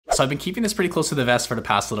So I've been keeping this pretty close to the vest for the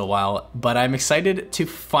past little while, but I'm excited to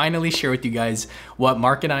finally share with you guys what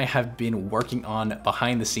Mark and I have been working on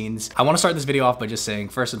behind the scenes. I want to start this video off by just saying,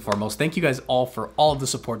 first and foremost, thank you guys all for all of the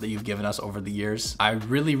support that you've given us over the years. I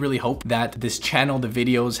really hope that this channel, the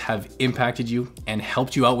videos have impacted you and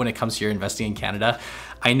helped you out when it comes to your investing in Canada.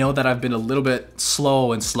 I know that I've been a little bit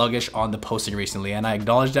slow and sluggish on the posting recently, and I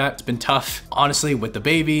acknowledge that. It's been tough, honestly, with the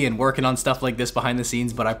baby and working on stuff like this behind the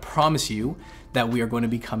scenes, but I promise you that we are going to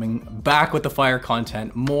be coming back with the fire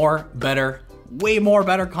content, more, better, way more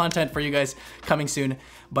better content for you guys coming soon.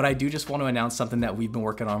 But I do just want to announce something that we've been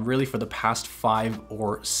working on really for the past 5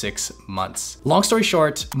 or 6 months. Long story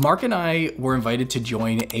short, Mark and I were invited to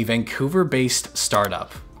join a Vancouver-based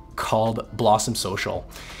startup called Blossom Social.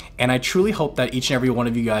 And I truly hope that each and every one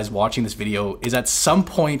of you guys watching this video is at some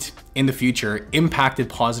point in the future impacted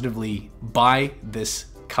positively by this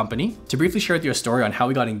company. To briefly share with you a story on how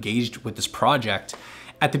we got engaged with this project,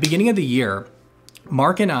 at the beginning of the year,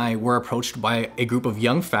 Mark and I were approached by a group of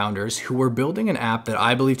young founders who were building an app that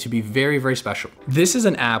I believe to be very special. This is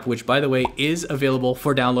an app which, by the way, is available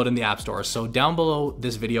for download in the App Store. So down below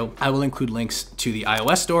this video, I will include links to the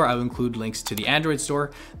iOS store. I will include links to the Android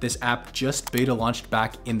store. This app just beta launched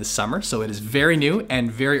back in the summer. So it is very new and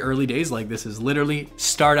very early days. Like, this is literally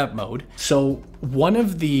startup mode. So one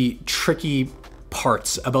of the tricky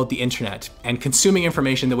parts about the internet and consuming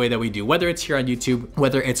information the way that we do, whether it's here on YouTube,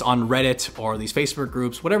 whether it's on Reddit or these Facebook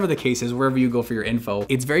groups, whatever the case is, wherever you go for your info,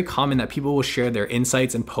 it's very common that people will share their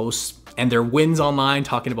insights and posts and their wins online,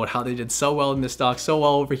 talking about how they did so well in this stock, so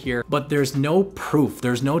well over here, but there's no proof,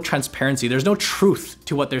 there's no transparency, there's no truth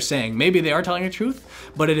to what they're saying. Maybe they are telling the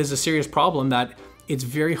truth, but it is a serious problem that it's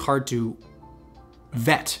very hard to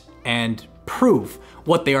vet and prove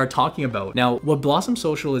what they are talking about. Now, what Blossom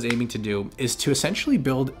Social is aiming to do is to essentially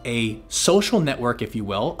build a social network, if you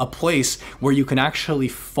will, a place where you can actually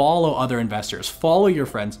follow other investors, follow your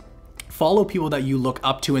friends, follow people that you look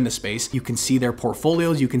up to in the space. You can see their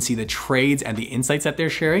portfolios, you can see the trades and the insights that they're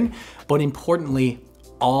sharing, but importantly,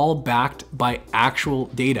 all backed by actual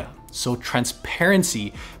data. So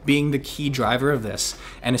transparency being the key driver of this.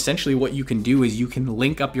 And essentially what you can do is you can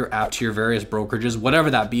link up your app to your various brokerages, whatever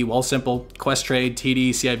that be, Wealthsimple, Questrade,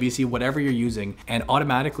 TD, CIBC, whatever you're using, and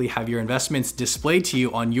automatically have your investments displayed to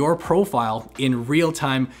you on your profile in real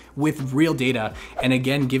time with real data. And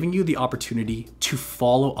again, giving you the opportunity to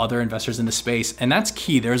follow other investors in the space. And that's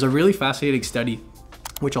key. There's a really fascinating study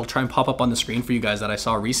which I'll try and pop up on the screen for you guys that I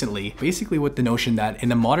saw recently, basically with the notion that in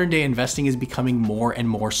the modern day, investing is becoming more and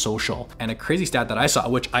more social. And a crazy stat that I saw,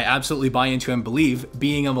 which I absolutely buy into and believe,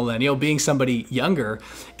 being a millennial, being somebody younger,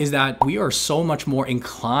 is that we are so much more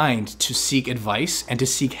inclined to seek advice and to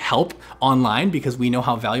seek help online because we know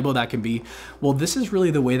how valuable that can be. Well, this is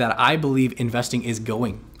really the way that I believe investing is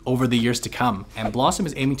going over the years to come. And Blossom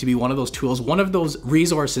is aiming to be one of those tools, one of those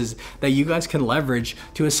resources that you guys can leverage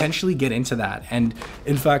to essentially get into that. And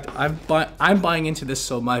in fact, I'm buying into this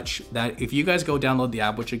so much that if you guys go download the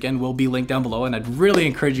app, which again will be linked down below, and I'd really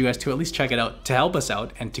encourage you guys to at least check it out to help us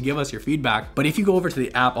out and to give us your feedback. But if you go over to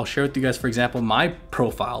the app, I'll share with you guys, for example, my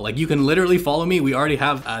profile. Like, you can literally follow me. We already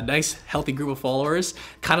have a nice, healthy group of followers,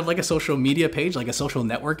 kind of like a social media page, like a social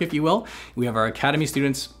network, if you will. We have our Academy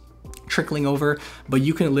students trickling over, but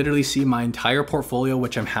you can literally see my entire portfolio,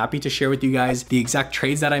 which I'm happy to share with you guys. The exact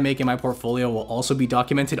trades that I make in my portfolio will also be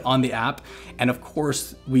documented on the app. And of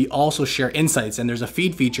course, we also share insights, and there's a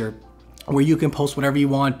feed feature where you can post whatever you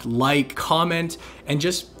want, like, comment, and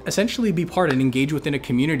just essentially be part and engage within a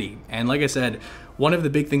community. And like I said, one of the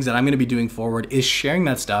big things that I'm going to be doing forward is sharing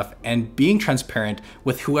that stuff and being transparent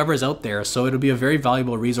with whoever's out there. So it'll be a very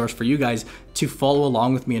valuable resource for you guys to follow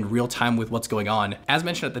along with me in real time with what's going on. As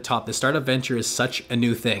mentioned at the top, the startup venture is such a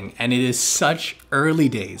new thing, and it is such early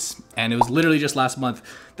days. And it was literally just last month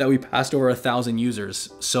that we passed over 1,000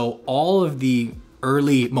 users. So all of the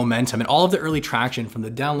early momentum and all of the early traction from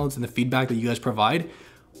the downloads and the feedback that you guys provide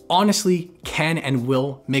honestly can and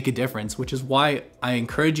will make a difference, which is why I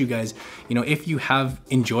encourage you guys, if you have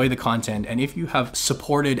enjoyed the content and if you have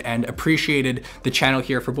supported and appreciated the channel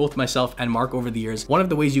here for both myself and Mark over the years, one of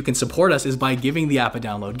the ways you can support us is by giving the app a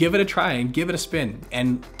download. Give it a try and give it a spin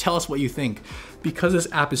and tell us what you think. Because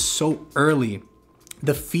this app is so early,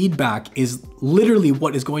 the feedback is literally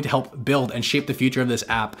what is going to help build and shape the future of this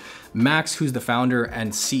app. Max, who's the founder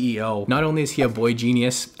and CEO, not only is he a boy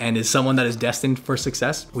genius and is someone that is destined for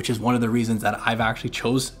success, which is one of the reasons that I've actually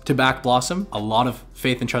chose to back Blossom, a lot of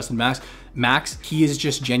faith and trust in Max, he is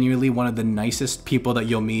just genuinely one of the nicest people that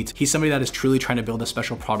you'll meet. He's somebody that is truly trying to build a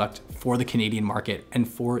special product for the Canadian market and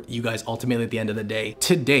for you guys ultimately at the end of the day.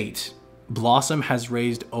 To date, Blossom has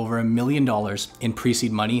raised over $1 million in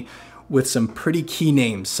pre-seed money, with some pretty key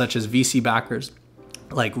names such as VC backers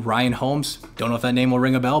like Ryan Holmes. Don't know if that name will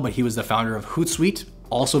ring a bell, but he was the founder of Hootsuite,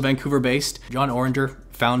 also Vancouver based. John Oringer,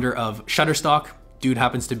 founder of Shutterstock. Dude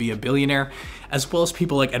happens to be a billionaire, as well as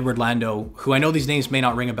people like Edward Lando, who I know these names may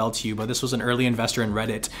not ring a bell to you, but this was an early investor in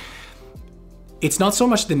Reddit. It's not so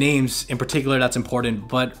much the names in particular that's important,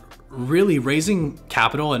 but really raising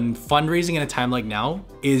capital and fundraising in a time like now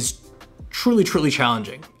is truly, truly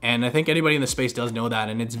challenging. And I think anybody in the space does know that.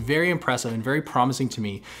 And it's very impressive and very promising to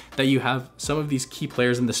me that you have some of these key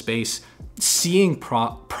players in the space seeing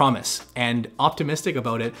promise and optimistic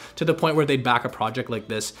about it to the point where they'd back a project like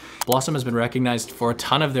this. Blossom has been recognized for a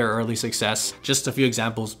ton of their early success. Just a few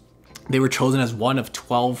examples. They were chosen as one of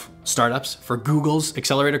 12 startups for Google's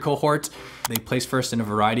accelerator cohort. They placed first in a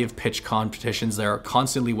variety of pitch competitions. They're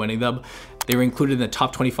constantly winning them. They were included in the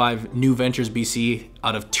top 25 New Ventures BC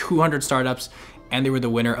out of 200 startups, and they were the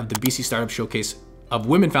winner of the BC Startup Showcase of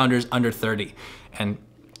women founders under 30. And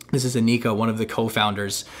this is Anika, one of the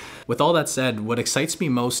co-founders. With all that said, what excites me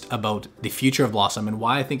most about the future of Blossom and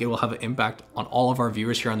why I think it will have an impact on all of our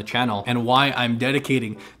viewers here on the channel and why I'm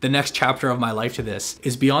dedicating the next chapter of my life to this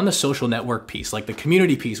is beyond the social network piece, like the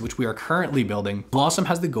community piece, which we are currently building. Blossom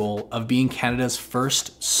has the goal of being Canada's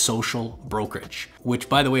first social brokerage, which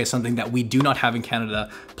by the way is something that we do not have in Canada.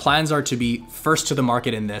 Plans are to be first to the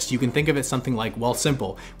market in this. You can think of it something like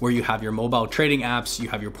Wealthsimple, where you have your mobile trading apps, you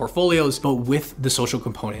have your portfolios, but with the social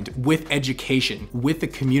component, with education, with the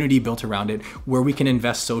community built around it, where we can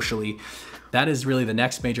invest socially. That is really the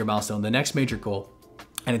next major milestone, the next major goal,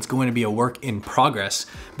 and it's going to be a work in progress.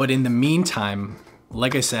 But in the meantime,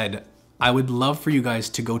 like I said, I would love for you guys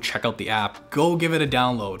to go check out the app. Go give it a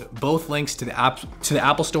download. Both links to the app, to the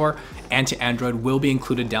Apple Store and to Android will be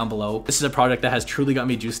included down below. This is a product that has truly got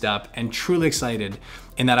me juiced up and truly excited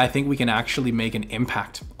in that I think we can actually make an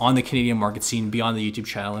impact on the Canadian market scene beyond the YouTube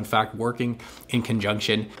channel. In fact, working in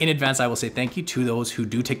conjunction. In advance, I will say thank you to those who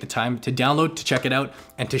do take the time to download, to check it out,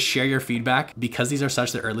 and to share your feedback. Because these are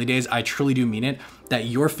such the early days, I truly do mean it, that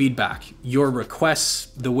your feedback, your requests,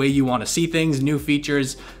 the way you want to see things, new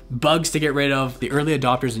features, bugs to get rid of, the early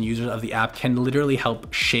adopters and users of the app can literally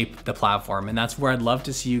help shape the platform. And that's where I'd love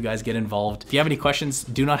to see you guys get involved. If you have any questions,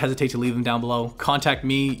 do not hesitate to leave them down below. Contact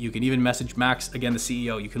me. You can even message Max, again, the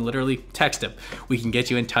CEO. You can literally text him. We can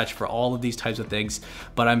get you in touch for all of these types of things.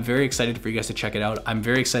 But I'm very excited for you guys to check it out. I'm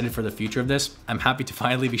very excited for the future of this. I'm happy to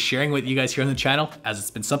finally be sharing with you guys here on the channel, as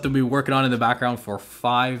it's been something we've been working on in the background for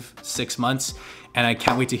 5-6 months. And I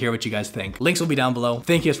can't wait to hear what you guys think. Links will be down below.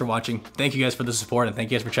 Thank you guys for watching. Thank you guys for the support, and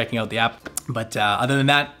thank you guys for checking out the app. But other than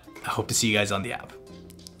that, I hope to see you guys on the app.